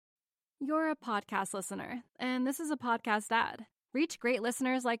You're a podcast listener, and this is a podcast ad. Reach great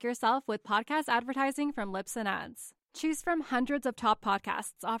listeners like yourself with podcast advertising from Libsyn Ads. Choose from hundreds of top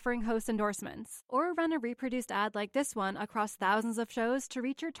podcasts offering host endorsements, or run a reproduced ad like this one across thousands of shows to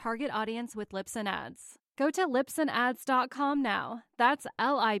reach your target audience with Libsyn Ads. Go to libsynads.com now. That's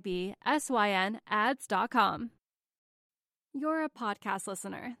LIBSYN ads.com. You're a podcast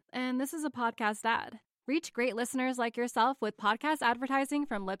listener, and this is a podcast ad. Reach great listeners like yourself with podcast advertising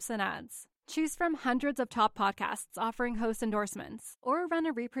from Libsyn Ads. Choose from hundreds of top podcasts offering host endorsements, or run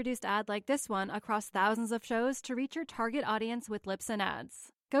a reproduced ad like this one across thousands of shows to reach your target audience with Libsyn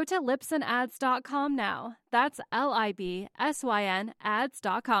Ads. Go to libsynads.com now. That's LIBSYN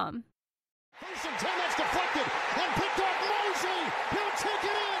ads.com. First and 10, that's deflected and picked off Mosley. He'll take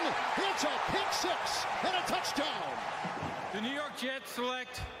it in. It's a pick six and a touchdown. The New York Jets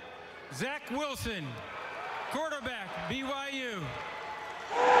select Zach Wilson, quarterback, BYU.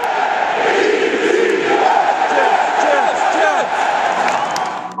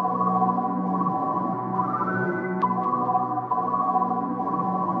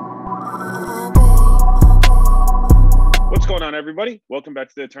 What's going on, everybody? Welcome back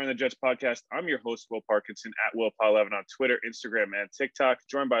to the Turn the Jets podcast. I'm your host, Will Parkinson, at WillPaul11 on Twitter, Instagram, and TikTok.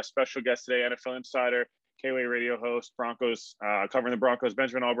 Joined by a special guest today, NFL Insider, KWay radio host, Broncos, covering the Broncos,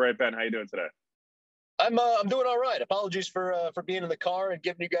 Benjamin Albright. Ben, how you doing today? I'm doing all right. Apologies for being in the car and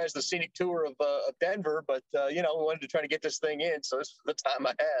giving you guys the scenic tour of Denver, but we wanted to try to get this thing in, so this is the time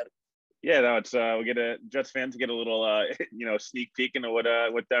I had. Yeah, no, it's we get a Jets fan to get a little sneak peek into what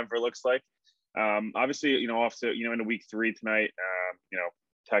Denver looks like. Obviously, off to into week 3 tonight.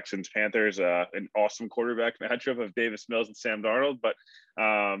 Texans Panthers, an awesome quarterback matchup of Davis Mills and Sam Darnold. But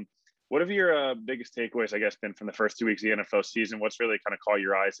what have your biggest takeaways, I guess, been from the first 2 weeks of the NFL season? What's really kind of caught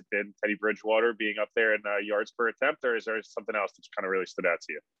your eyes? Has it been Teddy Bridgewater being up there in yards per attempt, or is there something else that's kind of really stood out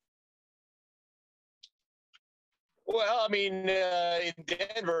to you? Well, I mean, in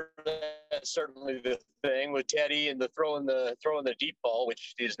Denver, that's certainly the thing with Teddy and the throwing the deep ball,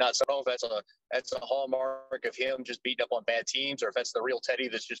 which is not so. If that's a hallmark of him just beating up on bad teams, or if that's the real Teddy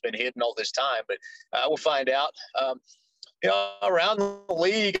that's just been hidden all this time. But we'll find out. Around the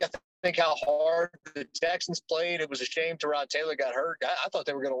league, I think how hard the Texans played. It was a shame Tyrod Taylor got hurt. I thought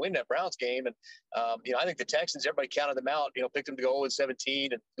they were going to win that Browns game. And, I think the Texans, everybody counted them out, picked them to go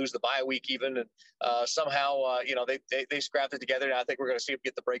 0-17 and lose the bye week even. And somehow, they scrapped it together. And I think we're going to see them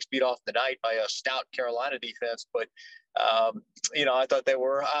get the brakes beat off tonight by a stout Carolina defense. But, I thought they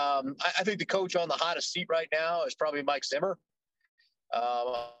were. I think the coach on the hottest seat right now is probably Mike Zimmer.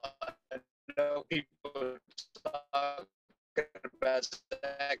 I know people talk about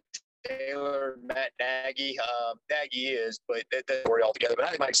Zach Taylor, Matt Nagy. Nagy is, but that's story altogether. But I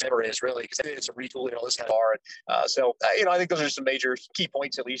think Mike Zimmer is really, because it's a retool and all this kind of hard. I think those are some major key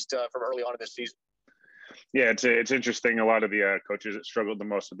points, at least from early on in this season. Yeah, it's interesting. A lot of the coaches that struggled the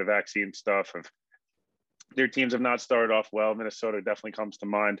most with the vaccine stuff their teams have not started off well. Minnesota definitely comes to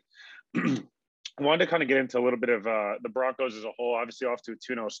mind. I wanted to kind of get into a little bit of the Broncos as a whole. Obviously, off to a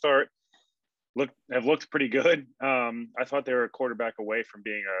 2-0 start. Have looked pretty good. I thought they were a quarterback away from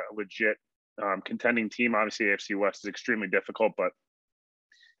being a legit contending team. Obviously, AFC West is extremely difficult, but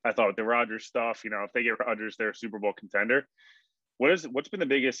I thought with the Rodgers stuff, if they get Rodgers, they're a Super Bowl contender. What's been the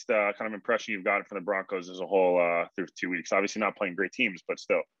biggest kind of impression you've gotten from the Broncos as a whole through 2 weeks? Obviously, not playing great teams, but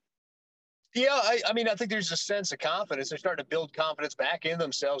still. Yeah, I think there's a sense of confidence. They're starting to build confidence back in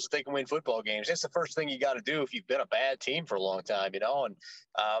themselves that they can win football games. That's the first thing you got to do if you've been a bad team for a long time, And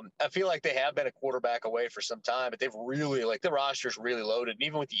I feel like they have been a quarterback away for some time, but they've really, the roster's really loaded. And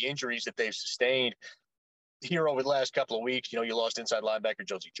even with the injuries that they've sustained here over the last couple of weeks, you lost inside linebacker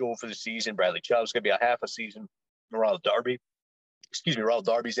Josie Jewell for the season. Bradley Chubb's going to be a half a season. Ronald Darby's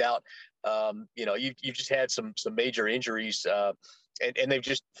out. You've just had some major injuries. And they've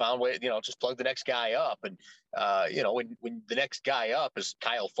just found a way, just plug the next guy up. And, when the next guy up is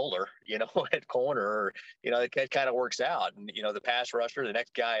Kyle Fuller, at corner, it kind of works out. And, the pass rusher, the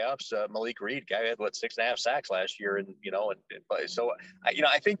next guy up's Malik Reed, guy had 6.5 sacks last year. And, so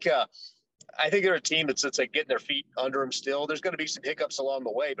I think they're a team that's like getting their feet under them still. There's going to be some hiccups along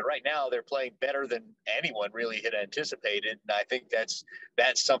the way, but right now they're playing better than anyone really had anticipated. And I think that's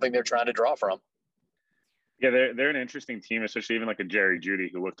something they're trying to draw from. Yeah, they're an interesting team, especially even like a Jerry Jeudy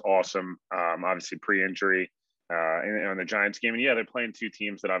who looked awesome, obviously pre-injury in the Giants game. And yeah, they're playing two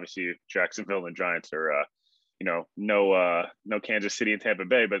teams that obviously Jacksonville and Giants are, no Kansas City and Tampa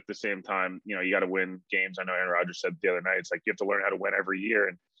Bay, but at the same time, you got to win games. I know Aaron Rodgers said the other night, it's like you have to learn how to win every year.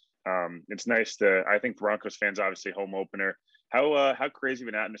 And it's nice I think Broncos fans, obviously home opener. How crazy of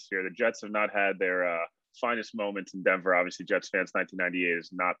an atmosphere. The Jets have not had their finest moments in Denver. Obviously, Jets fans, 1998 is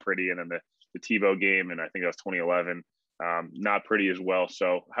not pretty. And then the Tebow game, and I think that was 2011, not pretty as well.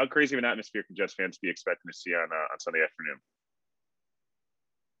 So how crazy of an atmosphere can Jets fans be expecting to see on Sunday afternoon?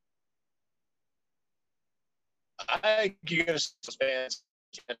 I give fans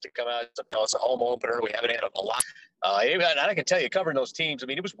to come out. It's a home opener. We haven't had a lot. And I can tell you, covering those teams, I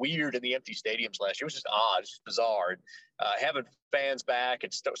mean, it was weird in the empty stadiums last year. It was just odd. It's just bizarre. Having fans back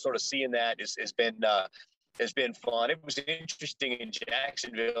and sort of seeing that has been fun. It was interesting in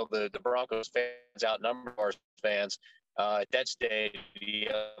Jacksonville. The Broncos fans outnumbered our fans at that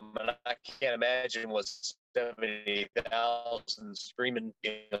stadium, and I can't imagine what's 70,000 screaming,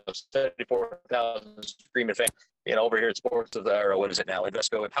 74,000 screaming fans, over here at Sports of the, or what is it now?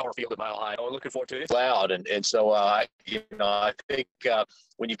 Invesco at Power Field at Mile High. I'm looking forward to it. It's loud. And so, I think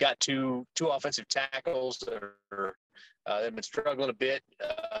when you've got two offensive tackles that have been struggling a bit,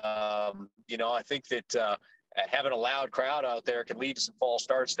 I think that having a loud crowd out there can lead to some false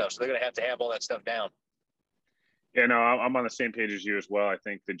start stuff. So they're going to have all that stuff down. Yeah, no, I'm on the same page as you as well. I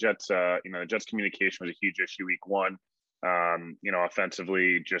think the Jets, the Jets communication was a huge issue week one.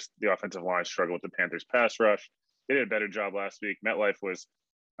 Offensively, just the offensive line struggled with the Panthers pass rush. They did a better job last week. MetLife was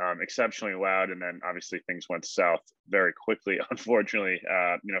exceptionally loud, and then obviously things went south very quickly, unfortunately,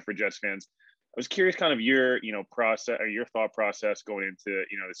 for Jets fans. I was curious kind of your, process or your thought process going into,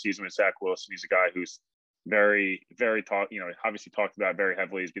 the season with Zach Wilson. He's a guy who's very, very obviously talked about very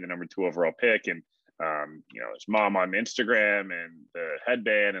heavily as being the number 2 overall pick, and his mom on Instagram and the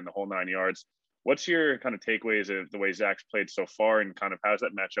headband and the whole 9 yards. What's your kind of takeaways of the way Zach's played so far, and kind of how does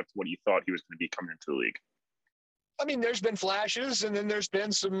that match up to what you thought he was going to be coming into the league? I mean, there's been flashes, and then there's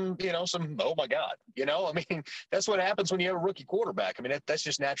been some, oh my God, I mean, that's what happens when you have a rookie quarterback. I mean, that's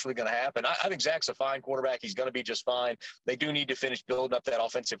just naturally going to happen. I think Zach's a fine quarterback. He's going to be just fine. They do need to finish building up that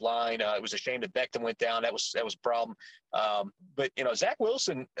offensive line. It was a shame that Becton went down. That was a problem. But Zach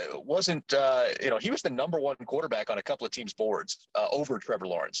Wilson wasn't, he was the number 1 quarterback on a couple of teams' boards over Trevor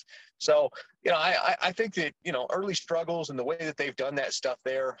Lawrence. So, I think that, early struggles and the way that they've done that stuff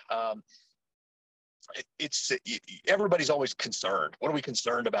there, it's everybody's always concerned. What are we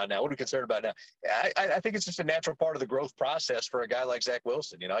concerned about now? I think it's just a natural part of the growth process for a guy like Zach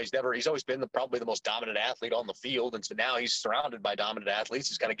Wilson. He's always been probably the most dominant athlete on the field. And so now he's surrounded by dominant athletes.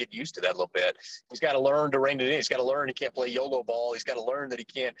 He's got to get used to that a little bit. He's got to learn to rein it in. He's got to learn he can't play YOLO ball. He's got to learn that he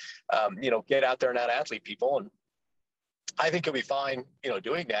can't, get out there and out athlete people. And I think he'll be fine,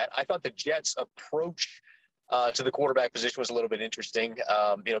 doing that. I thought the Jets' approach to the quarterback position was a little bit interesting.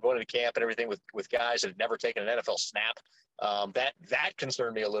 Going into camp and everything with guys that had never taken an NFL snap. That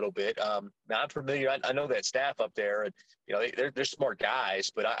concerned me a little bit. Not familiar. I know that staff up there, and they're smart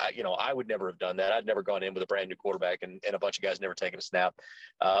guys, but I would never have done that. I'd never gone in with a brand new quarterback and a bunch of guys never taken a snap.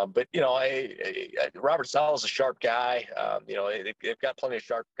 But Robert Saleh's a sharp guy. They've got plenty of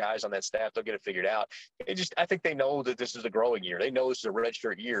sharp guys on that staff. They'll get it figured out. I think they know that this is a growing year. They know this is a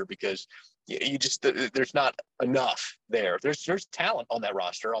redshirt year because there's not enough there. There's talent on that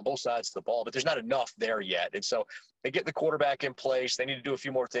roster on both sides of the ball, but there's not enough there yet. And so they get the quarterback in place. They need to do a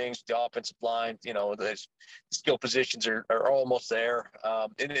few more things. The offensive line, the skill positions are almost there.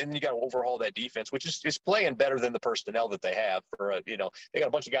 And you got to overhaul that defense, which is playing better than the personnel that they have they got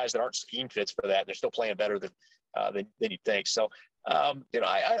a bunch of guys that aren't scheme fits for that. And they're still playing better than you think. So,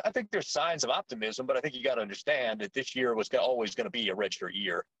 I think there's signs of optimism, but I think you got to understand that this year was always going to be a redshirt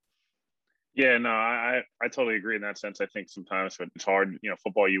year. Yeah, no, I totally agree in that sense. I think sometimes it's hard,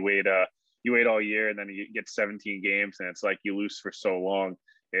 football, you wait all year and then you get 17 games and it's like you lose for so long.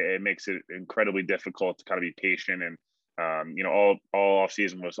 It makes it incredibly difficult to kind of be patient. And, all off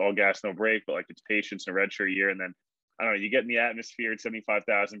season was all gas, no break, but like it's patience in a redshirt year. And then, I don't know, you get in the atmosphere,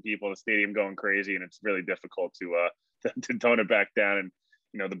 75,000 people in the stadium going crazy, and it's really difficult to tone it back down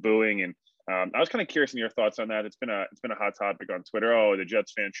and, the booing. And I was kind of curious in your thoughts on that. It's been a hot topic on Twitter. Oh, the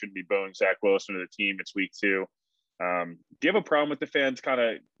Jets fans shouldn't be booing Zach Wilson to the team. It's week 2. Do you have a problem with the fans kind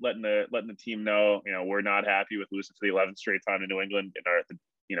of letting the team know, we're not happy with losing for the 11th straight time in New England and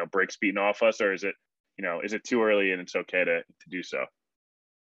our, breaks beating off us, or is it too early and it's okay to do so?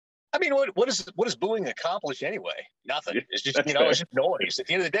 I mean, what does booing accomplish anyway? Nothing. It's just, it's just noise. At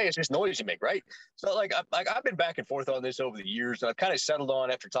the end of the day, it's just noise you make, right? So, I've been back and forth on this over the years, and I've kind of settled on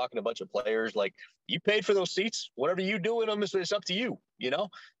after talking to a bunch of players. Like, you paid for those seats. Whatever you do in them, it's up to you.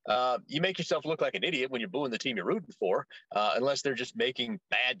 You make yourself look like an idiot when you're booing the team you're rooting for, unless they're just making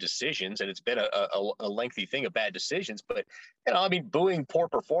bad decisions, and it's been a lengthy thing of bad decisions. But booing poor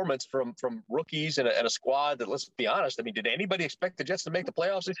performance from rookies and a squad that, let's be honest, did anybody expect the Jets to make the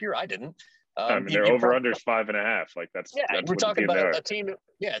playoffs this year? I didn't. I mean, their over-under is 5.5. Like that's we're what talking the team about a team.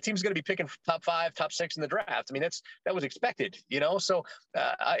 Yeah, a team's going to be picking top 5, top 6 in the draft. I mean, that was expected, So,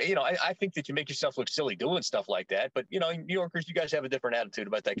 I think that you make yourself look silly doing stuff like that. But New Yorkers, you guys have a different attitude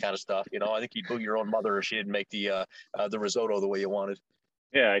about that kind of stuff. I think you'd boo your own mother if she didn't make the risotto the way you wanted.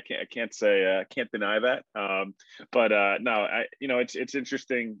 Yeah, I can't say can't deny that. But no, it's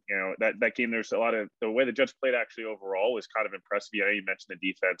interesting. That game. There's a lot of the way the Jets played actually overall was kind of impressive. You mentioned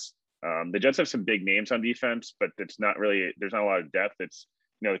the defense. The Jets have some big names on defense, but it's not really. There's not a lot of depth. It's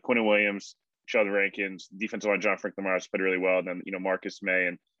the Quinnen Williams, Sheldon Rankins, defensive line John Franklin Myers played really well. And then Marcus May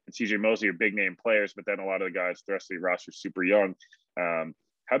and CJ Mosley are big name players, but then a lot of the guys, the rest of the roster, is super young.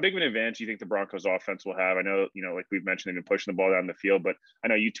 How big of an advantage do you think the Broncos offense will have? I know, like we've mentioned, they've been pushing the ball down the field, but I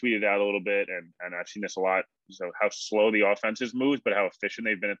know you tweeted out a little bit, and I've seen this a lot. So how slow the offense has moved, but how efficient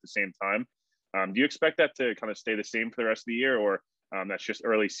they've been at the same time. Do you expect that to kind of stay the same for the rest of the year, or that's just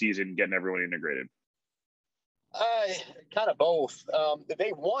early season getting everyone integrated? Kind of both.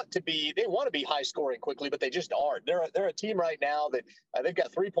 They want to be high scoring quickly, but they just aren't. They're a team right now that they've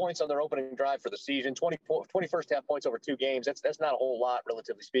got 3 points on their opening drive for the season, 20 first half points over 2 games. That's not a whole lot,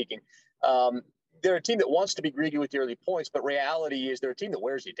 relatively speaking. They're a team that wants to be greedy with the early points, but reality is they're a team that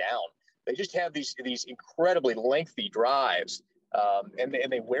wears you down. They just have these incredibly lengthy drives. And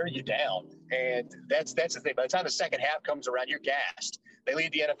they wear you down. And that's the thing. By the time the second half comes around, you're gassed. They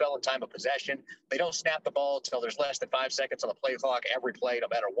lead the NFL in time of possession. They don't snap the ball until there's less than 5 seconds on the play clock every play, no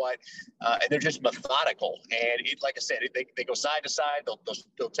matter what. And they're just methodical. And like I said, they go side to side.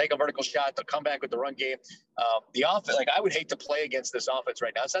 They'll take a vertical shot. They'll come back with the run game. The offense, I would hate to play against this offense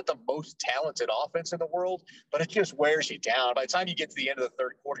right now. It's not the most talented offense in the world, but it just wears you down. By the time you get to the end of the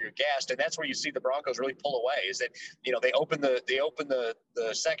third quarter, you're gassed, and that's where you see the Broncos really pull away. Is that they open the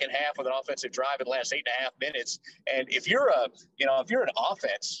second half with an offensive drive in the last 8.5 minutes, and if you're an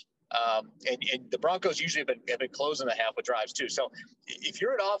offense. And the Broncos usually have been closing the half with drives too. So if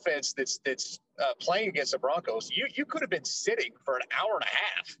you're an offense that's playing against the Broncos, you could have been sitting for an hour and a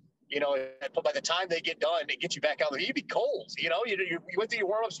half. But by the time they get done, it gets you back out there. You'd be cold. You went through your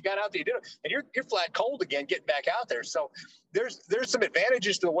warm-ups, you got out there, you did it, and you're flat cold again getting back out there. So there's some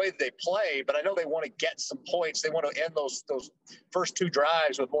advantages to the way that they play, but I know they want to get some points. They want to end those first 2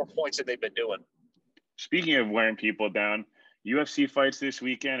 drives with more points than they've been doing. Speaking of wearing people down, UFC fights this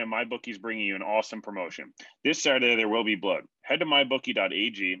weekend, and MyBookie's bringing you an awesome promotion. This Saturday, there will be blood. Head to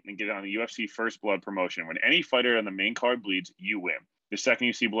mybookie.ag and get on the UFC First Blood promotion. When any fighter on the main card bleeds, you win. The second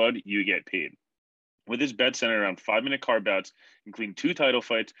you see blood, you get paid. With this bet centered around 5-minute card bouts, including 2 title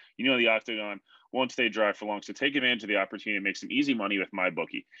fights, the octagon won't stay dry for long. So take advantage of the opportunity to make some easy money with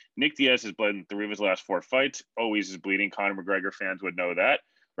MyBookie. Nick Diaz has bled in 3 of his last 4 fights. Always is bleeding. Conor McGregor fans would know that.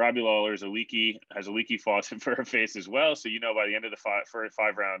 Robbie Lawler has a leaky faucet for her face as well. So, by the end of the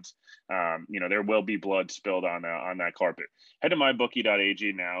 5 rounds, there will be blood spilled on that carpet. Head to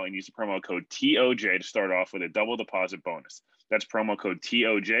mybookie.ag now and use the promo code TOJ to start off with a double deposit bonus. That's promo code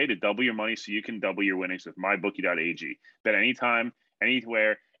TOJ to double your money so you can double your winnings with mybookie.ag. Bet anytime,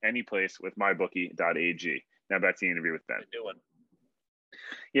 anywhere, any place with mybookie.ag. Now back to the interview with Ben.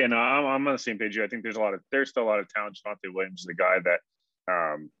 Yeah, no, I'm on the same page. I think there's still a lot of talent. Javonte Williams is a guy that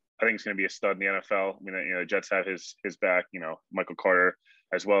I think is going to be a stud in the NFL. The Jets have his back. Michael Carter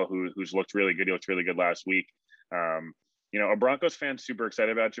as well, who's looked really good. He looked really good last week. A Broncos fan super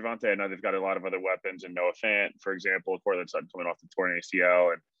excited about Javonte. I know they've got a lot of other weapons, and Noah Fant, for example, Cortland Sutton coming off the torn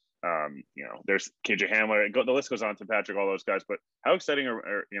ACL, and there's KJ Hamler. The list goes on to Patrick, all those guys. But how exciting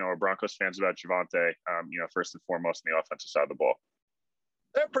are Broncos fans about Javonte? First and foremost on the offensive side of the ball.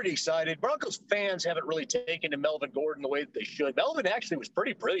 They're pretty excited. Broncos fans haven't really taken to Melvin Gordon the way that they should. Melvin actually was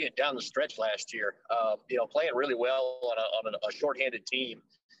pretty brilliant down the stretch last year, playing really well on a shorthanded team.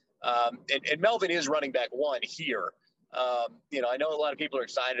 And Melvin is running back 1 here. I know a lot of people are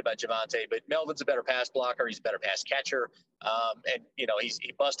excited about Javonte, but Melvin's a better pass blocker. He's a better pass catcher. And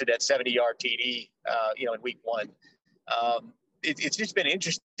he busted that 70-yard TD, in week 1. It's just been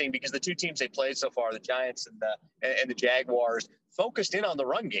interesting because the 2 teams they played so far, the Giants and the Jaguars, focused in on the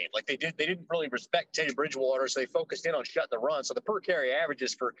run game. Like they didn't really respect Teddy Bridgewater, so they focused in on shutting the run. So the per carry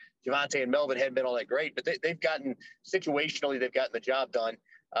averages for Javonte and Melvin hadn't been all that great, but they've gotten the job done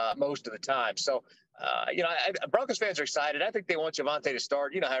most of the time. So Broncos fans are excited. I think they want Javonte to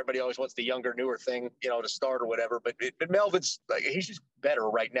start. How everybody always wants the younger, newer thing, to start or whatever. But Melvin's he's just better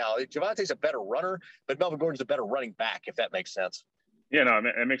right now. Javonte's a better runner, but Melvin Gordon's a better running back, if that makes sense. Yeah, no,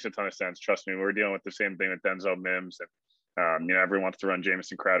 it makes a ton of sense. Trust me, we're dealing with the same thing with Denzel Mims, and everyone wants to run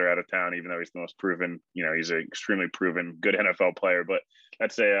Jamison Crowder out of town, even though he's the most proven. He's an extremely proven, good NFL player. But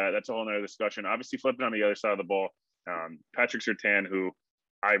that's a whole nother discussion. Obviously, flipping on the other side of the ball, Patrick Surtain, who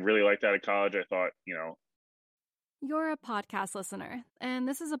I really liked that at college. I thought, You're a podcast listener, and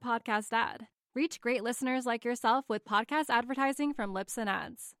this is a podcast ad. Reach great listeners like yourself with podcast advertising from Libsyn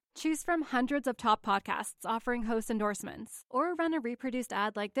Ads. Choose from hundreds of top podcasts offering host endorsements, or run a reproduced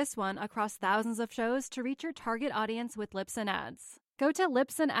ad like this one across thousands of shows to reach your target audience with Libsyn Ads. Go to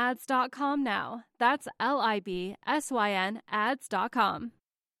libsynads.com now. That's LIBSYN ads.com.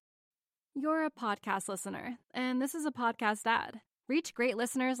 You're a podcast listener, and this is a podcast ad. Reach great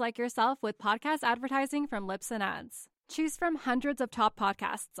listeners like yourself with podcast advertising from Libsyn Ads. Choose from hundreds of top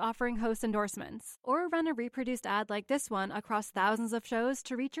podcasts offering host endorsements, or run a reproduced ad like this one across thousands of shows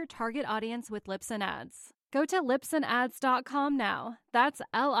to reach your target audience with Libsyn Ads. Go to libsynads.com now. That's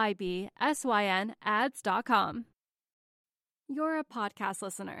LIBSYN ads.com. You're a podcast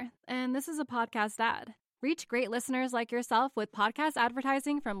listener, and this is a podcast ad. Reach great listeners like yourself with podcast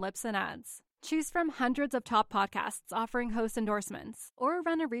advertising from Libsyn Ads. Choose from hundreds of top podcasts offering host endorsements, or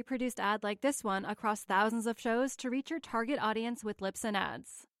run a reproduced ad like this one across thousands of shows to reach your target audience with Libsyn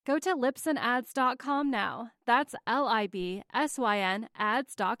Ads. Go to libsynads.com now. That's LIBSYN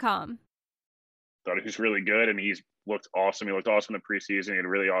ads.com. thought he was really good, and he's looked awesome. He looked awesome in the preseason. He had a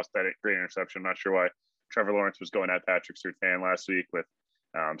really awesome, great interception. I'm not sure why Trevor Lawrence was going at Patrick Surtain last week with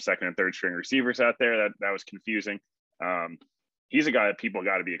second and third string receivers out there. That was confusing. He's a guy that people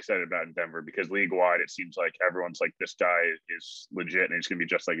got to be excited about in Denver because league-wide, it seems like everyone's like, this guy is legit and he's going to be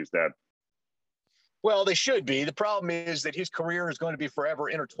just like his dad. Well, they should be. The problem is that his career is going to be forever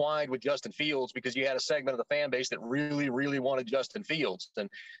intertwined with Justin Fields because you had a segment of the fan base that really, really wanted Justin Fields. And,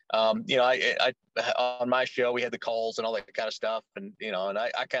 I on my show, we had the calls and all that kind of stuff. And,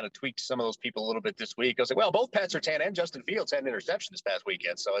 I kind of tweaked some of those people a little bit this week. I was like, well, both Pat Surtain and Justin Fields had an interception this past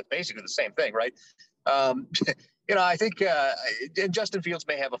weekend. So it's basically the same thing, right? I think Justin Fields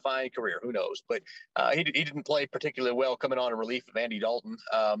may have a fine career. Who knows? But he didn't play particularly well coming on in relief of Andy Dalton.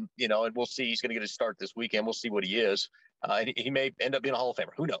 And we'll see. He's going to get a start this weekend. We'll see what he is. And he may end up being a Hall of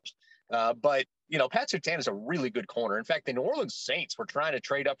Famer. Who knows? But Pat Surtain is a really good corner. In fact, the New Orleans Saints were trying to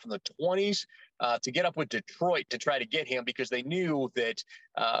trade up from the 20s to get up with Detroit to try to get him because they knew that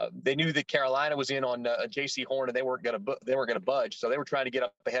Carolina was in on J.C. Horn and they weren't going to budge. So they were trying to get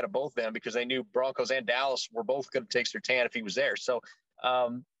up ahead of both them because they knew Broncos and Dallas were both going to take Surtain if he was there. So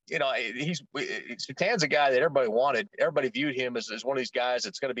Surtain's a guy that everybody wanted. Everybody viewed him as one of these guys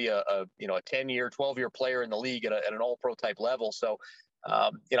that's going to be a 10-year, 12-year player in the league at an all-pro type level. So.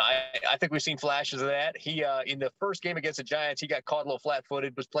 I think we've seen flashes of that. He, in the first game against the Giants, he got caught a little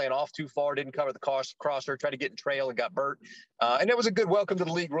flat-footed, was playing off too far, didn't cover the crosser, tried to get in trail and got burnt. And it was a good welcome to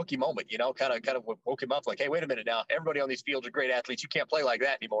the league rookie moment, kind of woke him up like, hey, wait a minute now. Everybody on these fields are great athletes. You can't play like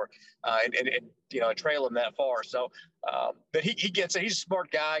that anymore. And trail him that far. So, but he gets it. He's a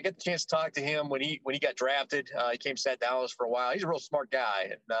smart guy. I got the chance to talk to him when he got drafted. He came to Dallas for a while. He's a real smart guy.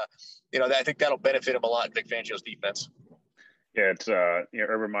 And, I think that'll benefit him a lot in Vic Fangio's defense. Yeah, it's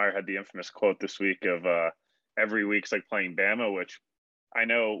Urban Meyer had the infamous quote this week of every week's like playing Bama, which I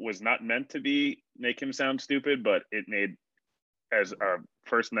know was not meant to make him sound stupid, but it made, as a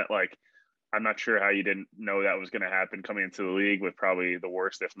person that I'm not sure how you didn't know that was going to happen coming into the league with probably the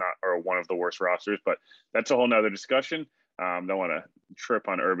worst, if not, or one of the worst rosters, but that's a whole nother discussion. Don't want to trip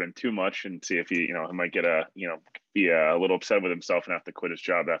on Urban too much and see if he might get be a little upset with himself and have to quit his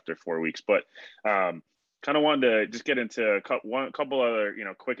job after 4 weeks, but kind of wanted to just get into a couple other,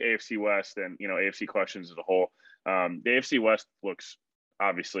 quick AFC West and, AFC questions as a whole. The AFC West looks,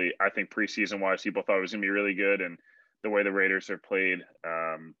 obviously, I think preseason-wise, people thought it was going to be really good. And the way the Raiders are played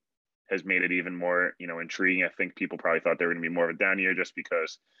has made it even more, intriguing. I think people probably thought they were going to be more of a down year just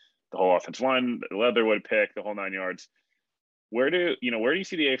because the whole offensive line, the Leatherwood pick, the whole 9 yards. Where do you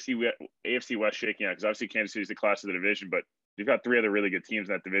see the AFC West shaking out? Because obviously Kansas City is the class of the division, but you've got three other really good teams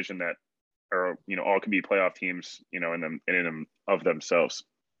in that division that are, all can be playoff teams, in them of themselves.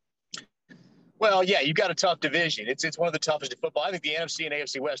 Well, yeah, you've got a tough division. It's one of the toughest in football. I think the NFC and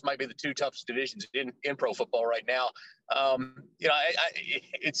AFC West might be the two toughest divisions in pro football right now.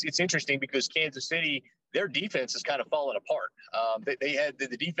 It's interesting because Kansas City, their defense has kind of fallen apart. They had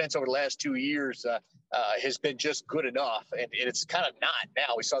the defense over the last 2 years has been just good enough, and it's kind of not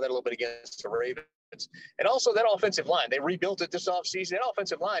now. We saw that a little bit against the Ravens. And also that offensive line, they rebuilt it this offseason. That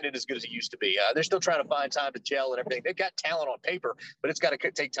offensive line isn't as good as it used to be. They're still trying to find time to gel and everything. They've got talent on paper, but it's got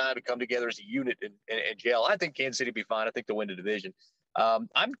to take time to come together as a unit and gel. I think Kansas City will be fine. I think they'll win the division.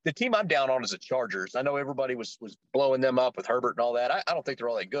 The team I'm down on is the Chargers. I know everybody was blowing them up with Herbert and all that. I don't think they're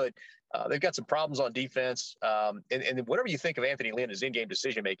all that good. They've got some problems on defense. And whatever you think of Anthony Lynn, his in-game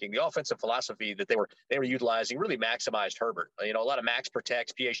decision-making, the offensive philosophy that they were utilizing really maximized Herbert. A lot of max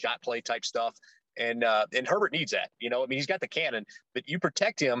protects, PA shot play type stuff. And Herbert needs that. I mean, he's got the cannon, but you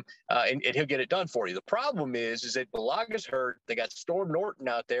protect him and he'll get it done for you. The problem is that Bulaga's hurt. They got Storm Norton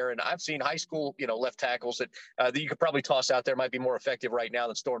out there, and I've seen high school, left tackles that you could probably toss out there might be more effective right now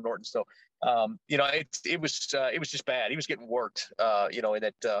than Storm Norton. So, it was just bad. He was getting worked, in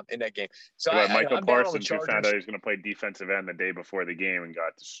that game. So Michael Parsons, who found out he was going to play defensive end the day before the game and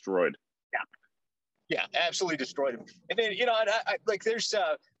got destroyed. Yeah, absolutely destroyed him. And then, there's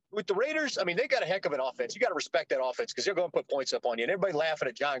with the Raiders, I mean, they got a heck of an offense. You got to respect that offense because they're going to put points up on you. And everybody laughing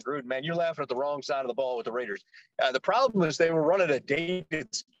at John Gruden, man, you're laughing at the wrong side of the ball with the Raiders. The problem is they were running a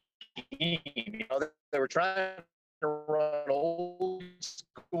dated scheme. They were trying to run old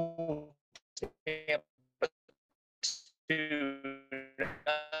school Tampa to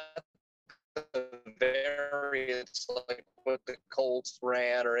the variants like what the Colts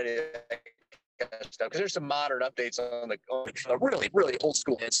ran or any of that kind of stuff, because there's some modern updates on the really, really old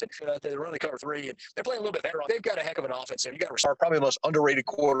school hits. And they run the cover three, and they're playing a little bit better. They've got a heck of an offense. And you got to start probably the most underrated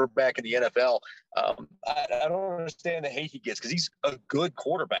quarterback in the NFL. I don't understand the hate he gets because he's a good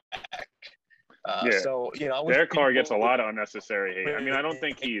quarterback. So Derek Carr gets a lot of unnecessary hate. I mean, I don't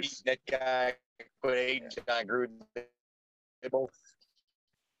think he's that guy. Put Aiden John Gruden. They both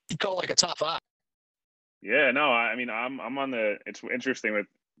you call like a top five. Yeah, no, I mean, I'm on the. It's interesting with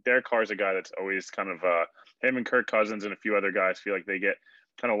Derek Carr's a guy that's always kind of him and Kirk Cousins and a few other guys feel like they get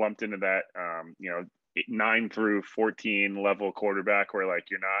kind of lumped into that 9 through 14 level quarterback where like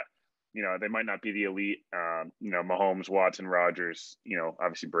you're not, they might not be the elite, Mahomes, Watson, Rodgers,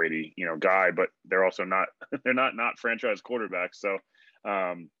 obviously Brady, guy, but they're also not franchise quarterbacks. So,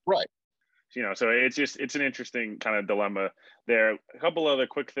 right. So it's an interesting kind of dilemma there. A couple other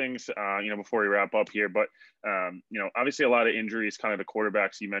quick things, before we wrap up here, but, obviously a lot of injuries, kind of the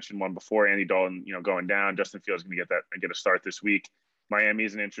quarterbacks. You mentioned one before, Andy Dalton, going down. Justin Fields going to get a start this week. Miami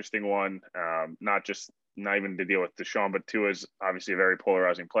is an interesting one. Not even to deal with Deshaun, but Tua is obviously a very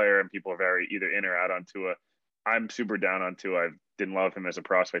polarizing player, and people are very either in or out on Tua. I'm super down on Tua. I didn't love him as a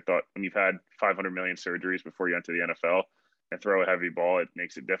prospect. Thought when you've had 500 million surgeries before you enter the NFL and throw a heavy ball, it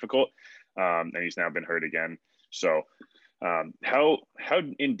makes it difficult. And he's now been hurt again. So how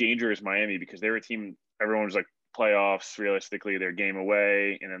in danger is Miami? Because they were a team, everyone was like playoffs, realistically, their game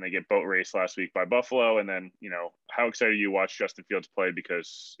away, and then they get boat raced last week by Buffalo. And then, how excited you watch Justin Fields play?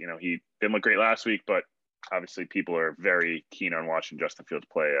 Because, he didn't look great last week, but obviously people are very keen on watching Justin Fields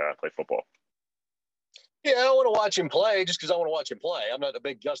play football. Yeah, I want to watch him play just because I want to watch him play. I'm not a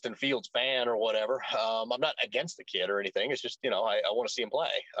big Justin Fields fan or whatever. I'm not against the kid or anything. It's just, I want to see him play.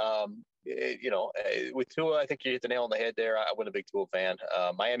 With Tua, I think you hit the nail on the head there. I wasn't a big Tua fan.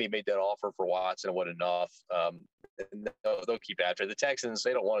 Miami made that offer for Watson. It wasn't enough. They'll keep after it. The Texans,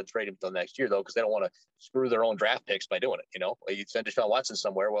 they don't want to trade him until next year, though, because they don't want to screw their own draft picks by doing it. You send Deshaun Watson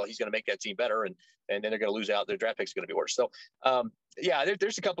somewhere, well, he's going to make that team better, and then they're going to lose out. Their draft picks are going to be worse. So,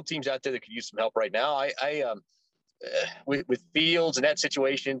 there's a couple teams out there that could use some help right now. With Fields in that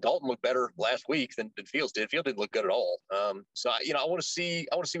situation, Dalton looked better last week than Fields did. Fields didn't look good at all. I want to see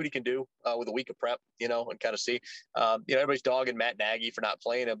what he can do with a week of prep, and kind of see. Everybody's dogging Matt Nagy for not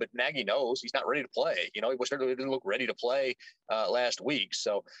playing him, but Nagy knows he's not ready to play. He certainly didn't look ready to play last week.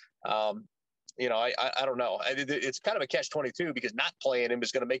 So, I don't know. It's kind of a catch-22 because not playing him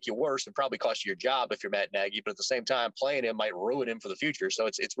is going to make you worse and probably cost you your job if you're Matt Nagy. But at the same time, playing him might ruin him for the future. So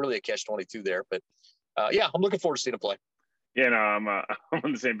it's really a catch-22 there. But I'm looking forward to seeing him play. Yeah, no, I'm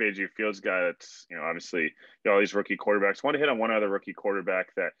on the same page. You Fields guy that's, obviously all these rookie quarterbacks. I want to hit on one other rookie quarterback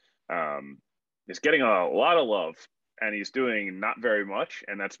that is getting a lot of love, and he's doing not very much,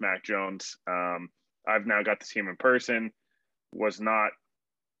 and that's Mac Jones. I've now got to see him in person. Was not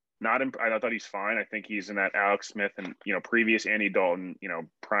I thought he's fine. I think he's in that Alex Smith and, previous Andy Dalton,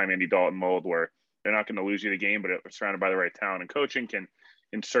 prime Andy Dalton mold where they're not going to lose you the game, but it's surrounded by the right talent and coaching can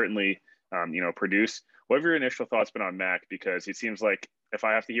certainly, produce. What have your initial thoughts been on Mac? Because it seems like if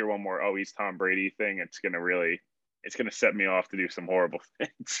I have to hear one more, he's Tom Brady thing, it's going to set me off to do some horrible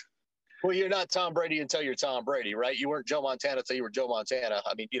things. Well, you're not Tom Brady until you're Tom Brady, right? You weren't Joe Montana until you were Joe Montana.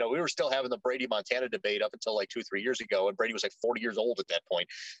 I mean, we were still having the Brady-Montana debate up until like 2-3 years ago, and Brady was like 40 years old at that point.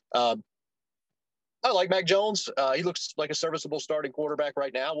 I like Mac Jones. He looks like a serviceable starting quarterback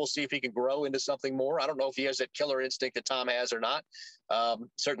right now. We'll see if he can grow into something more. I don't know if he has that killer instinct that Tom has or not.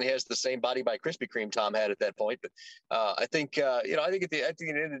 Certainly has the same body by Krispy Kreme Tom had at that point. But I think at the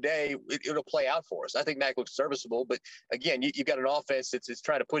end of the day, it'll play out for us. I think Mac looks serviceable. But again, you've got an offense that's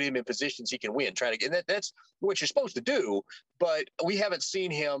trying to put him in positions he can win. And that's what you're supposed to do. But we haven't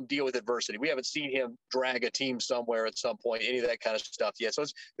seen him deal with adversity. We haven't seen him drag a team somewhere at some point, any of that kind of stuff yet. So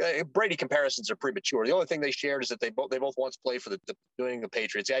Brady comparisons are premature. sure. The only thing they shared is that they both once played for the New England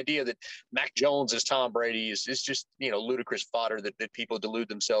Patriots. The idea that Mac Jones is Tom Brady is just, ludicrous fodder that people delude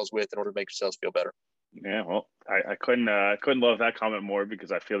themselves with in order to make themselves feel better. Yeah, well, I couldn't love that comment more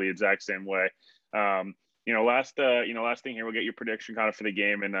because I feel the exact same way. Last thing here, we'll get your prediction kind of for the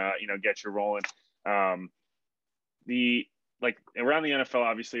game and get you rolling. Around the NFL,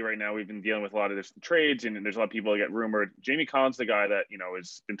 obviously right now we've been dealing with a lot of this trades and there's a lot of people that get rumored. Jamie Collins, the guy that,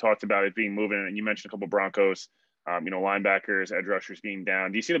 has been talked about as being moving, and you mentioned a couple Broncos, linebackers, edge rushers being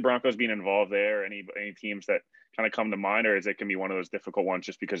down. Do you see the Broncos being involved there? Any teams that kind of come to mind, or is it going to be one of those difficult ones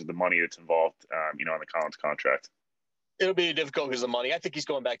just because of the money that's involved, on the Collins contract? It'll be difficult because of the money. I think he's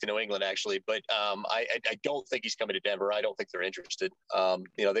going back to New England, actually, but I don't think he's coming to Denver. I don't think they're interested.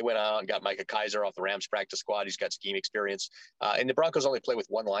 They went out and got Micah Kiser off the Rams practice squad. He's got scheme experience. And the Broncos only play with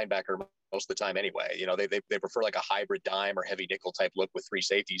one linebacker most of the time anyway. They prefer like a hybrid dime or heavy nickel type look with three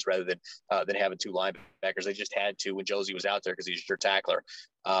safeties rather than having two linebackers. They just had to when Josie was out there because he's your tackler.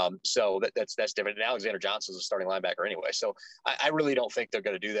 So that's different. And Alexander Johnson's a starting linebacker anyway. So I really don't think they're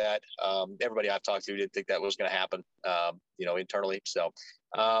going to do that. Everybody I've talked to didn't think that was going to happen, internally. So,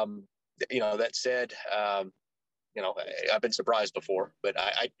 that said, I've been surprised before, but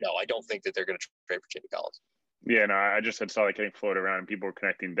I don't think that they're going to trade for Jamie Collins. Yeah, no, I just saw it getting floated around and people were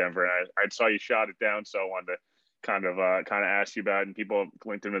connecting Denver, and I saw you shot it down, so I wanted to kind of ask you about it. And people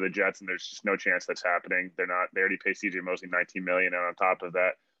linked him to the Jets, and there's just no chance that's happening. They already pay CJ Mosley $19 million, and on top of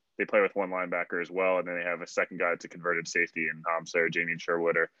that, they play with one linebacker as well, and then they have a second guy that's a converted safety in Jamie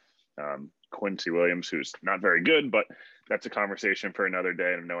Sherwood or Quincy Williams, who's not very good, but that's a conversation for another day.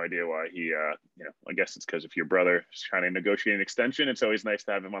 I have no idea why he, I guess it's because if your brother is trying to negotiate an extension, it's always nice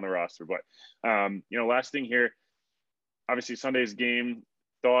to have him on the roster. But, last thing here, obviously Sunday's game,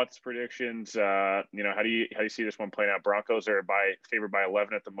 thoughts, predictions, how do you see this one playing out? Broncos are favored by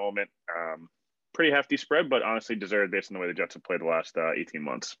 11 at the moment. Pretty hefty spread, but honestly deserved based on the way the Jets have played the last 18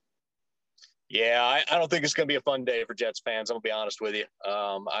 months. Yeah, I don't think it's going to be a fun day for Jets fans. I'm going to be honest with you.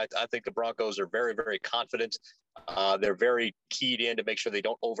 I think the Broncos are very, very confident. They're very keyed in to make sure they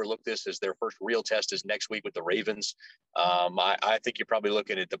don't overlook this, as their first real test is next week with the Ravens. I think you're probably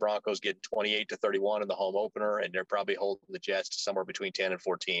looking at the Broncos getting 28-31 in the home opener, and they're probably holding the Jets to somewhere between 10 and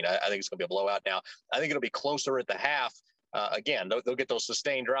 14. I think it's going to be a blowout. Now, I think it'll be closer at the half. Again, they'll get those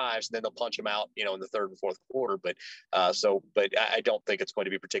sustained drives, and then they'll punch them out, in the third and fourth quarter. But I don't think it's going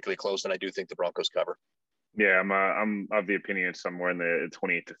to be particularly close, and I do think the Broncos cover. Yeah, I'm of the opinion it's somewhere in the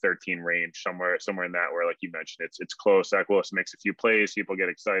 28-13 range, somewhere in that where, like you mentioned, it's close. Zach Wilson makes a few plays, people get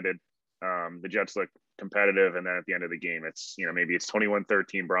excited. The Jets look competitive, and then at the end of the game, it's maybe it's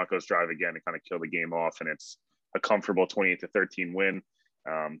 21-13. Broncos drive again to kind of kill the game off, and it's a comfortable 28-13 win.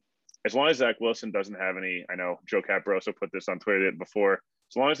 As long as Zach Wilson doesn't have any, I know Joe Caporoso put this on Twitter before,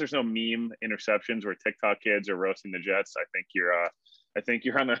 as long as there's no meme interceptions where TikTok kids are roasting the Jets, I think you're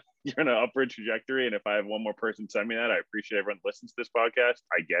on an upward trajectory. And if I have one more person send me that, I appreciate everyone listens to this podcast.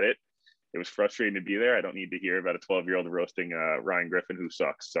 I get it. It was frustrating to be there. I don't need to hear about a 12-year-old roasting Ryan Griffin, who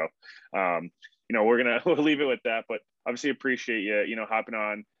sucks. So, we'll leave it with that, but obviously appreciate you, hopping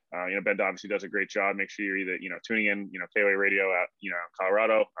on. Ben obviously does a great job. Make sure you're either, tuning in, KOA radio out,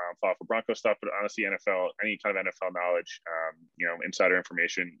 Colorado, follow for Bronco stuff, but honestly, NFL, any kind of NFL knowledge, insider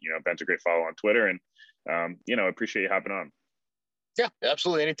information, Ben's a great follow on Twitter, and, appreciate you hopping on. Yeah,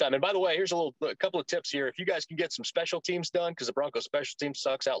 absolutely. Anytime. And by the way, here's a couple of tips here. If you guys can get some special teams done, because the Broncos special team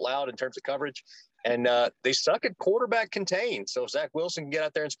sucks out loud in terms of coverage, and they suck at quarterback contain. So if Zach Wilson can get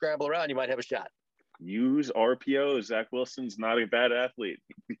out there and scramble around, you might have a shot. Use RPOs. Zach Wilson's not a bad athlete.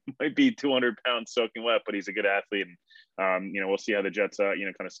 He might be 200 pounds soaking wet, but he's a good athlete. And, we'll see how the Jets,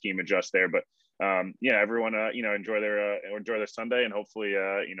 kind of scheme adjust there. But, everyone, enjoy their Sunday, and hopefully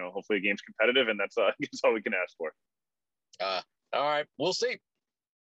the game's competitive, and that's all we can ask for. All right. We'll see.